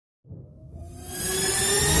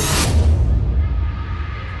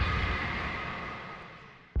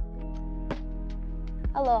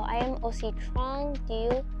Hello, I am OC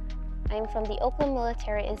Truong. I'm from the Oakland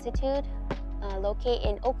Military Institute, located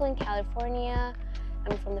in Oakland, California.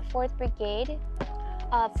 I'm from the 4th Brigade.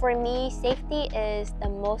 For me, safety is the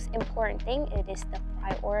most important thing. It is the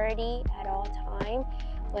priority at all time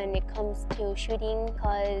when it comes to shooting,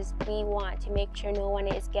 because we want to make sure no one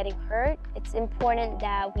is getting hurt. It's important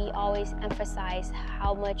that we always emphasize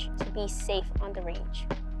how much to be safe on the range.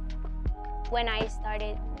 When I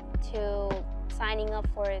started to signing up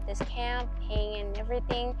for this camp, paying and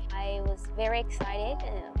everything, I was very excited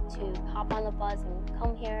to hop on the bus and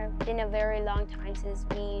come here. It's been a very long time since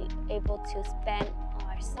we able to spend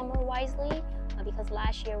our summer wisely, because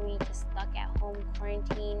last year we just stuck at home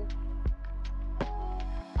quarantine.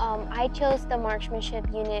 I chose the Marksmanship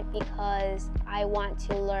unit because I want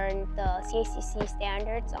to learn the CACC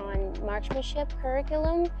standards on Marksmanship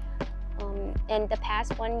curriculum. In the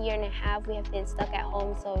past 1.5 years, we have been stuck at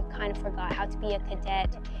home, so we kind of forgot how to be a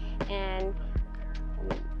cadet. And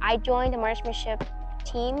I joined the Marksmanship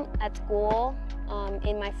team at school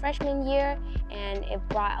in my freshman year, and it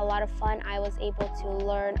brought a lot of fun. I was able to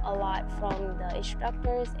learn a lot from the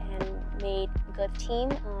instructors and made a good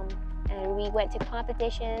team. And we went to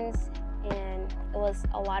competitions, and it was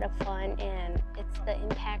a lot of fun, and it's the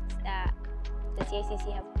impacts that the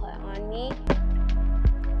CACC have put on me.